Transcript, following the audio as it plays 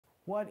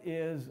What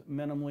is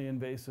minimally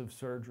invasive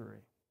surgery?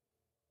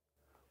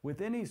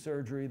 With any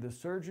surgery, the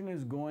surgeon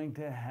is going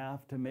to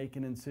have to make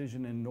an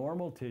incision in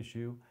normal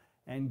tissue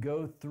and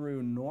go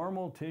through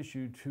normal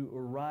tissue to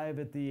arrive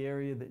at the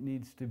area that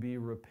needs to be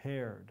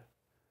repaired.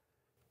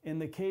 In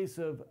the case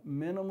of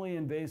minimally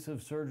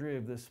invasive surgery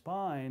of the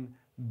spine,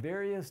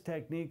 various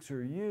techniques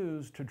are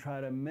used to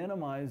try to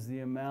minimize the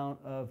amount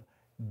of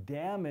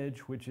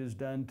damage which is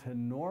done to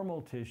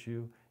normal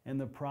tissue in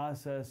the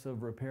process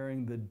of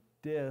repairing the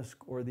disc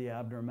or the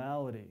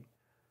abnormality.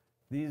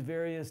 These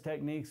various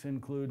techniques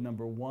include,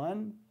 number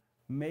one,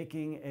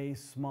 making a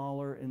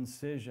smaller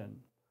incision.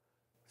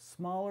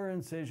 Smaller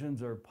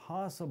incisions are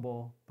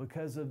possible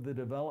because of the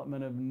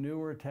development of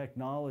newer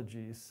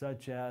technologies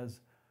such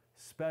as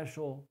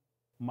special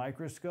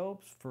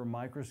microscopes for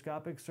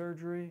microscopic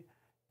surgery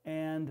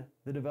and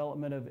the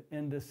development of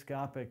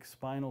endoscopic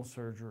spinal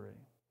surgery.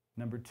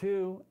 Number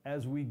two,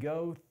 as we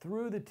go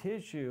through the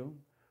tissue,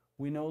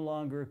 we no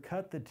longer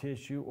cut the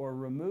tissue or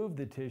remove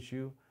the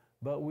tissue,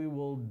 but we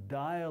will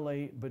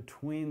dilate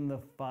between the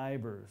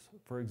fibers.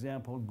 For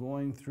example,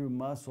 going through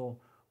muscle,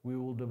 we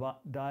will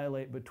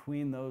dilate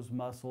between those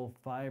muscle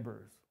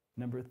fibers.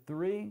 Number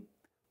three,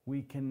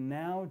 we can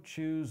now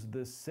choose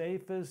the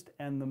safest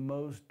and the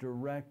most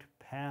direct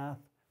path.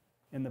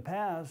 In the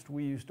past,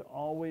 we used to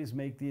always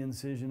make the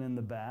incision in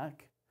the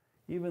back,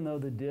 even though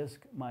the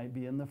disc might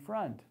be in the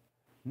front.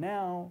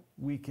 Now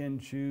we can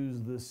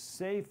choose the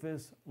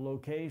safest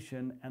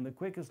location and the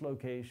quickest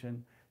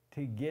location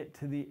to get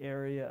to the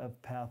area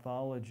of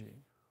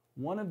pathology.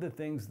 One of the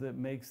things that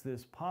makes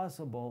this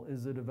possible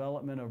is the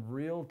development of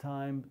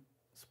real-time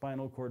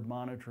spinal cord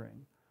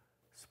monitoring.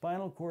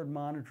 Spinal cord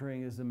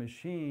monitoring is a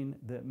machine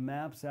that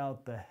maps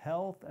out the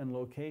health and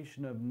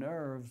location of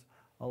nerves,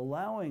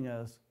 allowing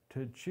us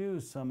to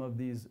choose some of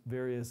these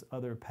various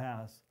other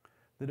paths.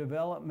 The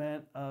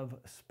development of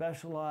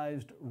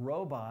specialized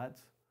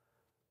robots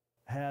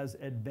has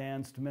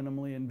advanced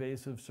minimally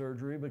invasive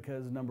surgery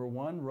because, number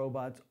one,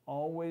 robots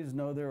always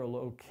know their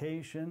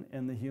location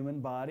in the human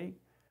body,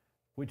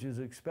 which is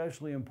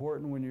especially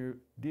important when you're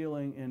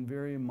dealing in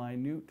very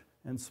minute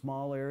and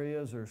small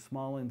areas or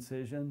small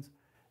incisions.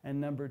 And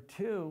number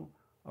two,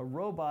 a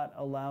robot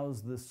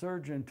allows the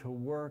surgeon to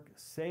work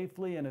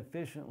safely and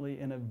efficiently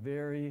in a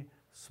very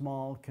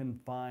small,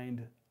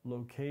 confined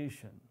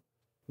location.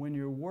 When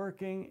you're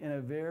working in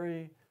a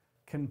very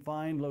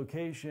confined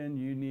location,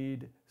 you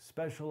need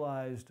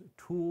specialized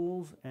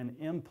tools and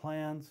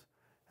implants,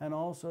 and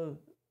also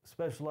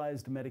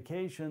specialized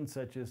medications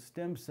such as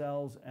stem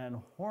cells and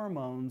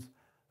hormones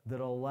that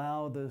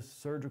allow the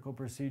surgical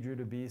procedure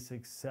to be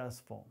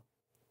successful.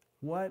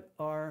 What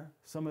are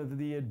some of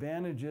the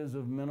advantages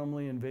of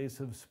minimally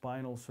invasive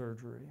spinal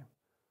surgery?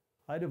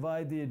 I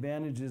divide the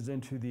advantages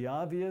into the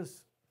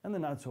obvious and the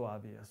not so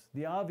obvious.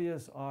 The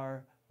obvious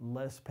are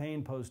less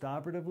pain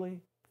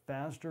postoperatively,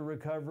 faster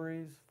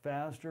recoveries,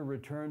 faster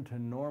return to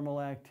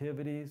normal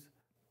activities,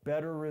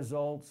 better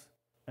results,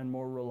 and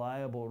more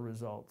reliable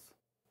results.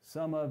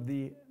 Some of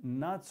the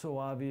not so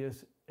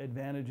obvious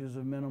advantages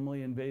of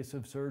minimally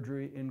invasive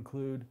surgery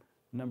include,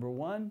 number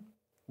one,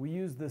 we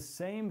use the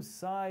same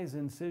size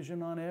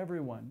incision on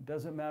everyone.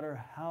 Doesn't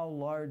matter how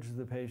large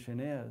the patient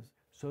is.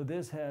 So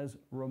this has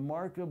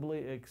remarkably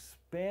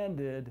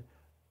expanded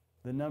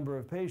the number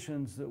of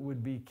patients that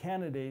would be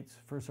candidates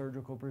for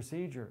surgical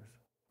procedures.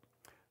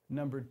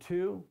 Number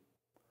two,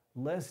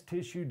 less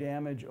tissue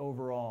damage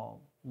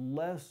overall.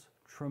 Less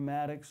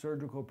traumatic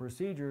surgical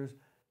procedures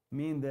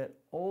mean that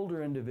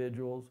older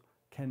individuals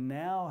can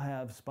now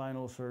have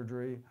spinal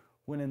surgery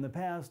when in the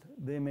past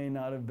they may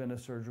not have been a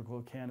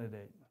surgical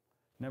candidate.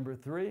 Number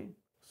three,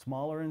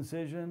 smaller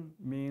incision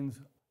means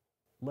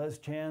less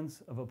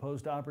chance of a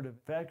postoperative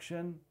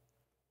infection,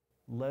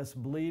 less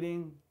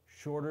bleeding,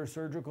 shorter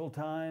surgical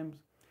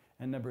times.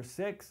 And number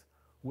six,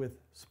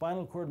 with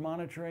spinal cord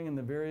monitoring and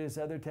the various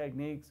other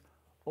techniques,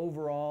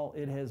 overall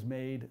it has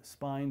made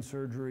spine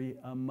surgery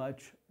a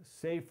much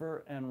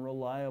safer and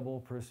reliable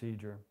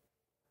procedure.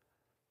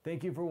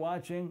 Thank you for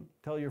watching.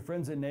 Tell your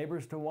friends and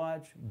neighbors to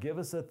watch. Give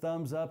us a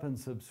thumbs up and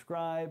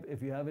subscribe.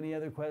 If you have any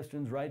other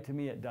questions, write to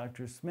me at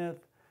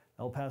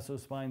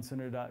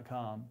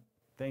drsmith@elpasospinecenter.com.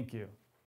 Thank you.